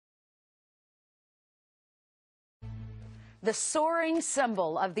The soaring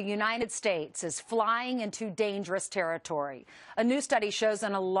symbol of the United States is flying into dangerous territory. A new study shows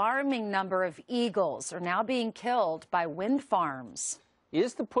an alarming number of eagles are now being killed by wind farms.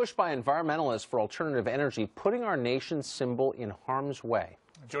 Is the push by environmentalists for alternative energy putting our nation's symbol in harm's way?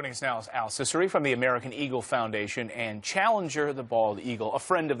 Joining us now is Cecere from the American Eagle Foundation and Challenger the Bald Eagle, a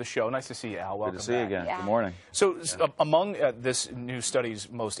friend of the show. Nice to see you, Al. Welcome Good to see you again. Yeah. Good morning. So among this new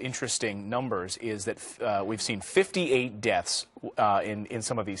study's most interesting numbers is that we've seen 58 deaths in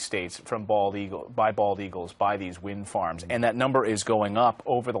some of these states from bald eagles by these wind farms, and that number is going up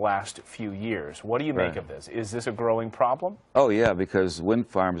over the last few years. What do you make of this? Is this a growing problem? Oh, yeah, because wind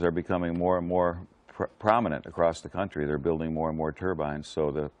farms are becoming more and more prominent across the country. They're building more and more turbines,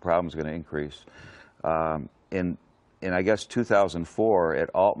 so the problem's going to increase. In I guess 2004 at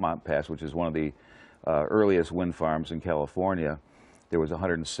Altamont Pass, which is one of the earliest wind farms in California, there was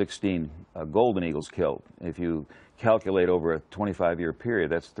 116 golden eagles killed. If you calculate over a 25-year period,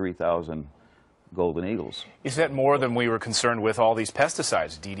 that's 3,000 golden eagles. Is that more than we were concerned with all these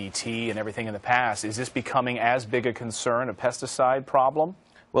pesticides, DDT and everything in the past? Is this becoming as big a concern, a pesticide problem?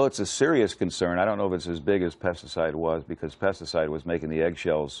 Well, it's a serious concern. I don't know if it's as big as pesticide was, because pesticide was making the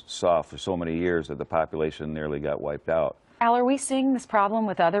eggshells soft for so many years that the population nearly got wiped out. Al, are we seeing this problem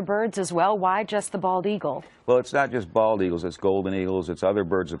with other birds as well? Why just the bald eagle? Well, it's not just bald eagles, it's golden eagles, it's other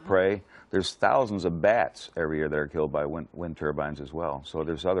birds of prey. There's thousands of bats every year that are killed by wind turbines as well. So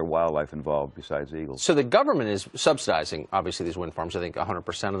there's other wildlife involved besides eagles. So the government is subsidizing, obviously, these wind farms, I think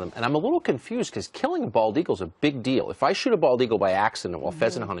 100% of them. And I'm a little confused because killing a bald eagle is a big deal. If I shoot a bald eagle by accident while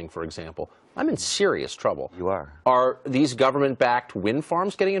pheasant hunting, for example, I'm in serious trouble. You are. Are these government-backed wind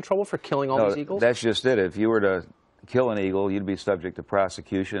farms getting in trouble for killing all these eagles? That's just it. If you were to kill an eagle, you'd be subject to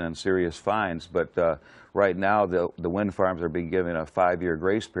prosecution and serious fines. But right now, the wind farms are being given a 5-year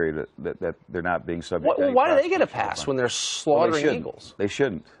grace period that they're not being subject to any why do they get a pass when they're slaughtering eagles? They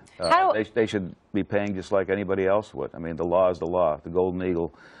shouldn't. They should be paying just like anybody else would. I mean, the law is the law. The golden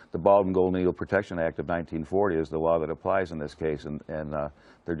eagle, the Bald and Golden Eagle Protection Act of 1940 is the law that applies in this case, and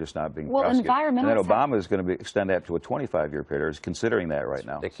they're just not being prosecuted. And then Obama is going to extend that to a 25-year period, or is considering that right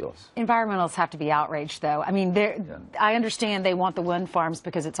now. Ridiculous. Environmentalists have to be outraged, though. I mean, I understand they want the wind farms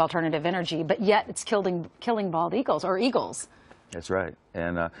because it's alternative energy, but yet it's killing bald eagles, or eagles. That's right.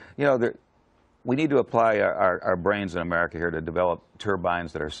 And, you know, we need to apply our brains in America here to develop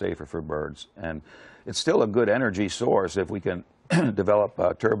turbines that are safer for birds. And it's still a good energy source if we can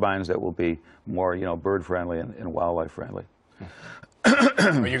develop turbines that will be more, you know, bird-friendly and wildlife-friendly.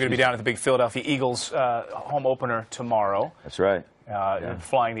 You're going to be down at the big Philadelphia Eagles home opener tomorrow. That's right.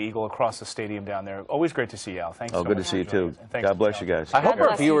 Flying the Eagle across the stadium down there. Always great to see you, Al. Thanks so much. Good to see you, too. God bless you guys. I hope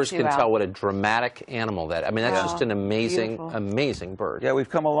our viewers can tell what a dramatic animal that. I mean, that's just an amazing, amazing bird. Yeah, we've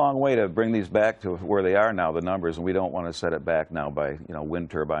come a long way to bring these back to where they are now, the numbers, and we don't want to set it back now by, you know, wind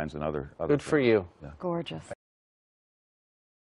turbines and other Good for you. Gorgeous.